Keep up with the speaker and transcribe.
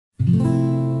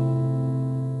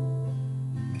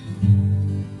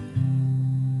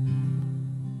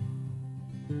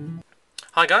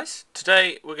Hi guys,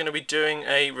 today we're going to be doing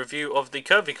a review of the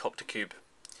Curvy Copter cube.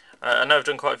 I know I've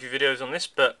done quite a few videos on this,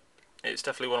 but it's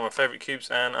definitely one of my favourite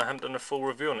cubes and I haven't done a full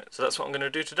review on it, so that's what I'm going to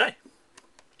do today.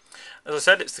 As I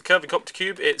said, it's the Curvy Copter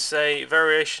cube. It's a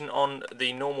variation on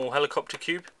the normal helicopter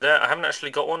cube. I haven't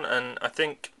actually got one, and I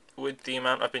think with the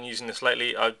amount I've been using this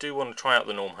lately, I do want to try out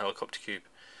the normal helicopter cube.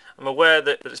 I'm aware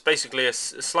that it's basically a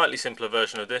slightly simpler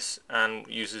version of this and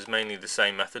uses mainly the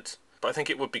same methods, but I think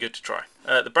it would be good to try.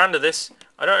 The brand of this,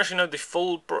 I don't actually know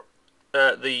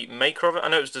the maker of it. I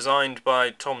know it was designed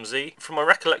by Tom Z. From my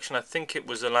recollection, I think it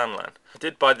was a Lan. I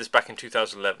did buy this back in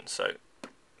 2011, so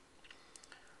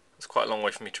it's quite a long way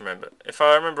for me to remember. If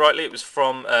I remember rightly, it was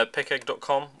from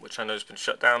pickegg.com, which I know has been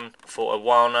shut down for a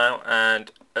while now,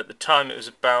 and at the time it was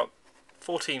about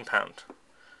 £14.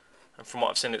 And from what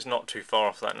I've seen, it's not too far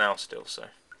off that now still. So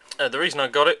the reason I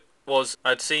got it was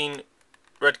I'd seen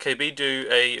Red KB do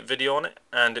a video on it,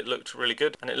 and it looked really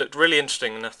good, and it looked really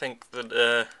interesting, and I think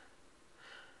that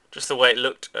just the way it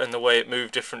looked and the way it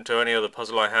moved different to any other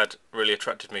puzzle I had really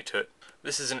attracted me to it.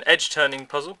 This is an edge turning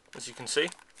puzzle, as you can see,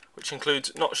 which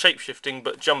includes not shape-shifting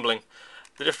but jumbling.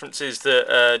 The difference is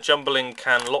that jumbling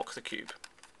can lock the cube.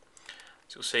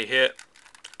 As you'll see here,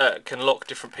 it can lock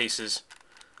different pieces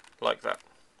like that.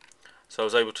 So I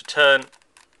was able to turn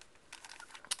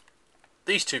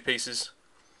these two pieces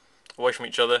away from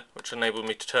each other, which enabled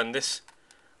me to turn this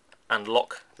and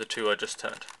lock the two I just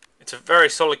turned. It's a very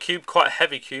solid cube, quite a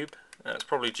heavy cube. That's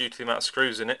probably due to the amount of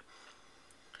screws in it.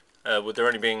 With there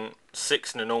only being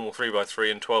 6 in a normal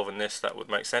 3x3 and 12 in this, that would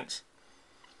make sense.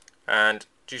 And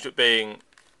due to it being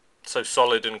so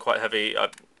solid and quite heavy,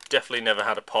 I've definitely never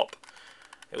had a pop.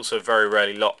 It also very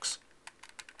rarely locks.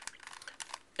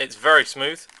 It's very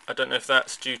smooth. I don't know if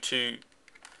that's due to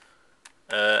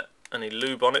any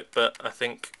lube on it, but I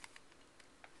think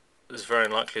it's very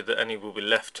unlikely that any will be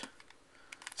left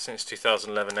since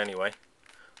 2011 anyway.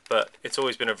 But it's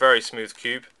always been a very smooth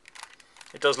cube.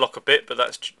 It does lock a bit, but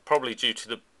that's probably due to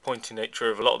the pointy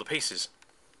nature of a lot of the pieces.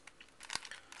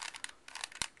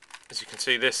 As you can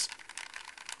see, this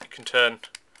you can turn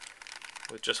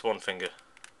with just one finger.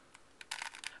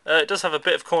 It does have a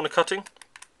bit of corner cutting.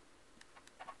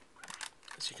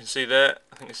 As you can see there,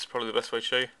 I think this is probably the best way to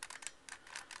show you.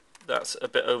 That's a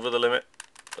bit over the limit,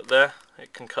 but there,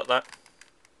 it can cut that.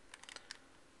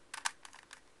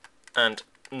 And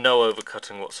no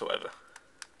overcutting whatsoever.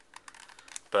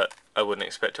 But I wouldn't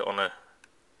expect it on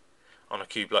a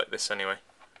cube like this anyway.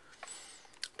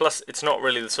 Plus, it's not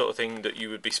really the sort of thing that you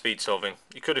would be speed solving.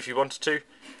 You could if you wanted to,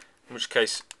 in which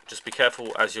case just be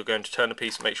careful as you're going to turn a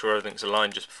piece, make sure everything's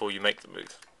aligned just before you make the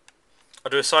move. I'll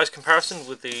do a size comparison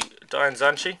with the Diane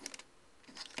Zanchi,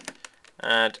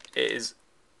 and it is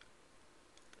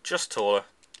just taller.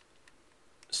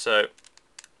 So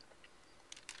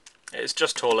it's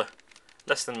just taller,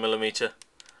 less than a millimetre,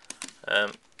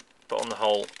 but on the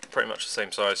whole pretty much the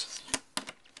same size.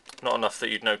 Not enough that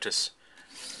you'd notice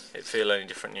it feel any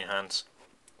different in your hands.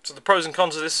 So the pros and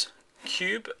cons of this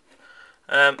cube.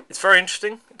 It's very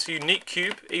interesting. It's a unique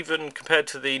cube, even compared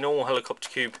to the normal helicopter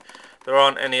cube. There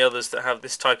aren't any others that have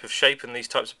this type of shape and these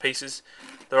types of pieces.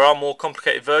 There are more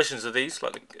complicated versions of these,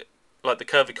 like the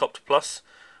Curvy Copter Plus,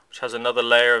 which has another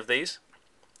layer of these.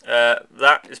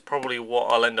 That is probably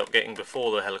what I'll end up getting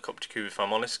before the helicopter cube, if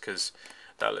I'm honest, because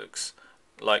that looks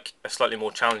like a slightly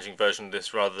more challenging version of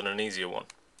this rather than an easier one.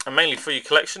 And mainly for your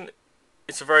collection,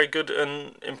 it's a very good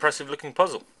and impressive looking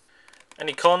puzzle.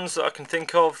 Any cons that I can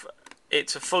think of,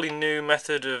 it's a fully new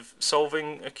method of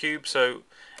solving a cube, so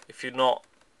if you're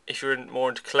more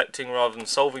into collecting rather than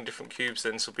solving different cubes,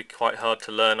 then this will be quite hard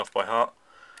to learn off by heart,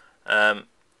 and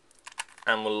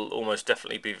will almost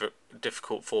definitely be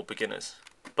difficult for beginners.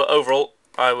 But overall,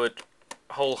 I would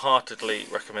wholeheartedly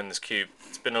recommend this cube.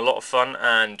 It's been a lot of fun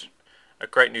and a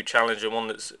great new challenge, and one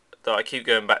that I keep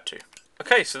going back to.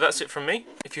 Okay, so that's it from me.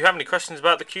 If you have any questions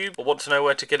about the cube or want to know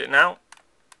where to get it now,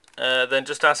 then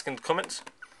just ask in the comments.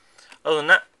 Other than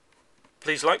that,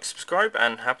 please like, subscribe,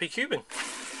 and happy cubing.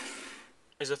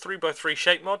 It's a 3x3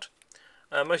 shape mod.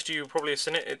 Most of you probably have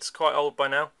seen it. It's quite old by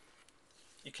now.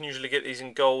 You can usually get these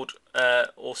in gold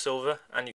or silver, and you